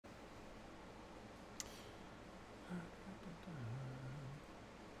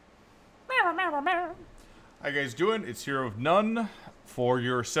How you guys doing? It's Hero of None for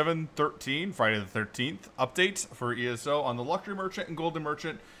your 7/13, Friday the 13th update for ESO on the Luxury Merchant and Golden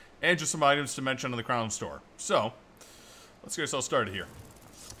Merchant, and just some items to mention on the Crown Store. So, let's get ourselves started here.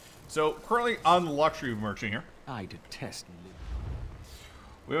 So, currently on the Luxury Merchant here, I detest living.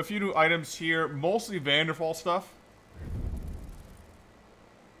 we have a few new items here, mostly Vanderfall stuff.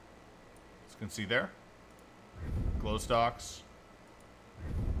 As you can see there. Glow stocks.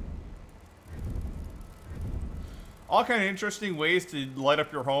 All kind of interesting ways to light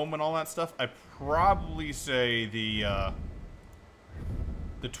up your home and all that stuff. I'd probably say the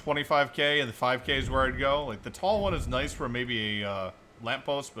 25K and the 5K is where I'd go. Like, the tall one is nice for maybe a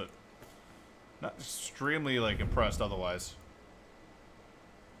lamppost, but not extremely, like, impressed otherwise.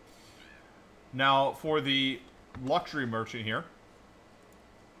 Now, for the Luxury Merchant here,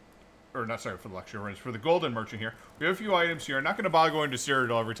 or not, sorry, for the Luxury Merchant, for the Golden Merchant here, we have a few items here. I'm not going to bother going to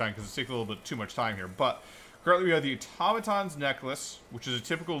Cyrodiil every time because it takes a little bit too much time here, but currently we have the Automaton's Necklace, which is a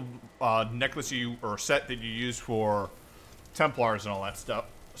typical necklace or set that you use for Templars and all that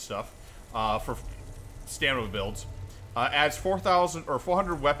stuff for stamina builds. Adds 4,000 or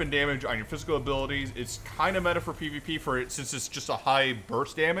 400 weapon damage on your physical abilities. It's kind of meta for PvP for it since it's just a high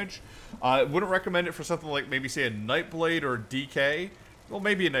burst damage. Wouldn't recommend it for something like maybe say a Nightblade or a DK. Well,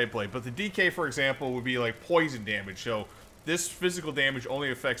 maybe a Nightblade, but the DK, for example, would be like poison damage. So this physical damage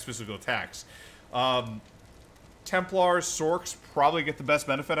only affects physical attacks. Templars, Sorks probably get the best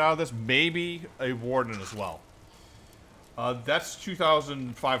benefit out of this. Maybe a Warden as well. That's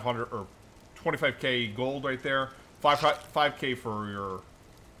 2,500 or 25k gold right there. 5k for your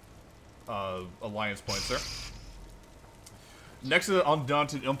alliance points there. Next is the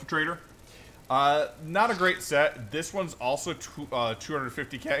Undaunted Infiltrator. Not a great set. This one's also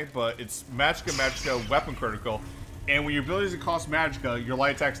 250k, but it's Magicka, weapon critical. And when your abilities cost Magicka, your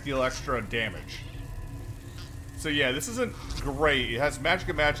light attacks deal extra damage. So yeah, this isn't great. It has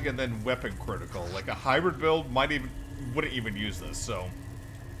Magicka, and then weapon critical. Like a hybrid build wouldn't even use this, so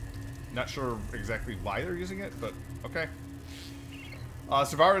not sure exactly why they're using it, but okay.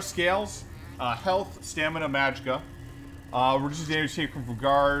 Survivor Scales, health, stamina, Magicka. Reduces damage taken from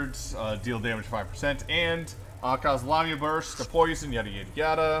guards, deal damage 5%, and cause Lamia Burst, a poison, yada yada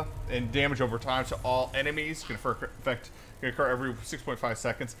yada, and damage over time to all enemies. Can occur every 6.5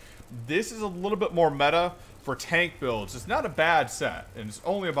 seconds. This is a little bit more meta for tank builds. It's not a bad set, and it's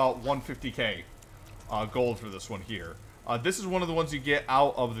only about 150k gold for this one here. This is one of the ones you get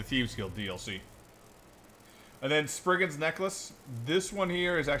out of the Thieves Guild DLC. And then Spriggan's Necklace. This one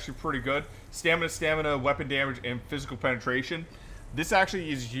here is actually pretty good. Stamina, weapon damage, and physical penetration. This actually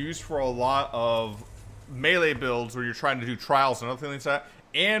is used for a lot of melee builds where you're trying to do trials and other things like that.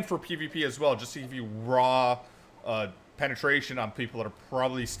 And for PvP as well, just to give you raw penetration on people that are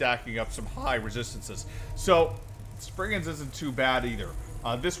probably stacking up some high resistances. So, Spriggan's isn't too bad either.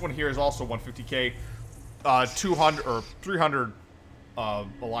 This one here is also 150k. 200 or 300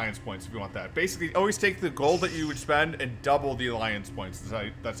 alliance points if you want that. Basically, always take the gold that you would spend and double the alliance points.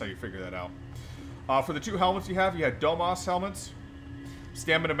 That's how you figure that out. For the two helmets you have Domos helmets,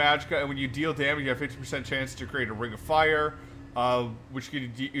 Stamina Magicka, and when you deal damage, you have 50% chance to create a Ring of Fire, which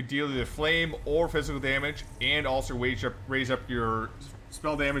can deal either flame or physical damage, and also raise up your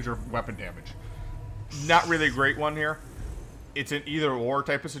spell damage or weapon damage. Not really a great one here. It's an either or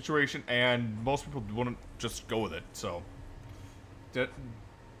type of situation, and most people wouldn't just go with it, so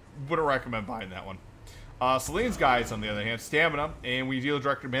wouldn't recommend buying that one. Celine's Guides, on the other hand, stamina, and we deal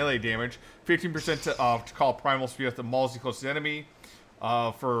direct melee damage, 15% to call Primal Spear at the mauls closest enemy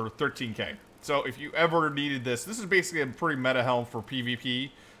for 13k. So if you ever needed this is basically a pretty meta helm for PvP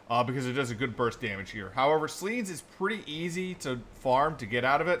because it does a good burst damage here. However, Celine's is pretty easy to farm to get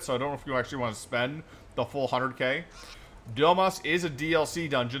out of it, so I don't know if you actually want to spend the full 100k. Domos is a DLC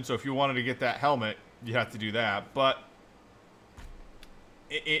dungeon, so if you wanted to get that helmet, you have to do that. But,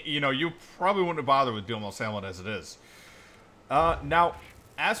 you know, you probably wouldn't bother with Domos helmet as it is. Now,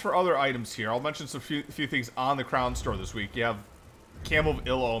 as for other items here, I'll mention some few things on the Crown Store this week. You have Camel of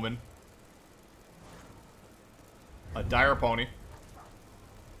Ill Omen, a Dire Pony,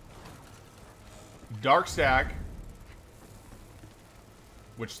 Dark Stag,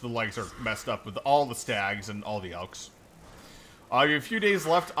 which the legs are messed up with all the stags and all the elks. You have a few days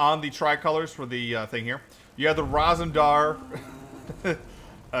left on the tricolors for the thing here. You have the Razandar,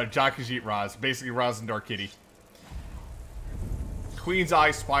 Jakajit Raz, basically Razandar Kitty. Queen's Eye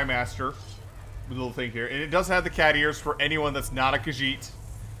Spymaster, little thing here. And it does have the cat ears for anyone that's not a Khajiit.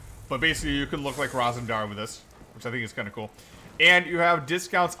 But basically you can look like Razandar with this, which I think is kind of cool. And you have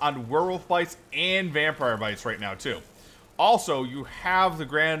discounts on werewolf bites and vampire bites right now too. Also, you have the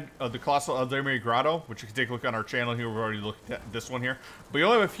the Colossal Eldemir Grotto, which you can take a look on our channel here. We've already looked at this one here. But you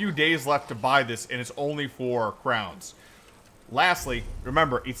only have a few days left to buy this, and it's only for crowns. Lastly,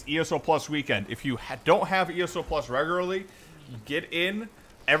 remember, it's ESO Plus weekend. If you don't have ESO Plus regularly, get in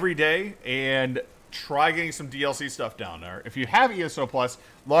every day and try getting some DLC stuff down there. If you have ESO Plus,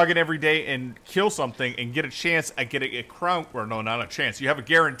 log in every day and kill something and get a chance at getting a crown. Or no, not a chance. You have a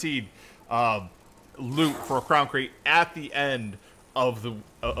guaranteed loot for a crown crate at the end of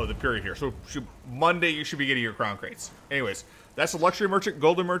the period here. So Monday you should be getting your crown crates. Anyways, that's the luxury merchant,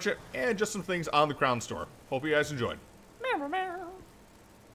 golden merchant, and just some things on the crown store. Hope you guys enjoyed.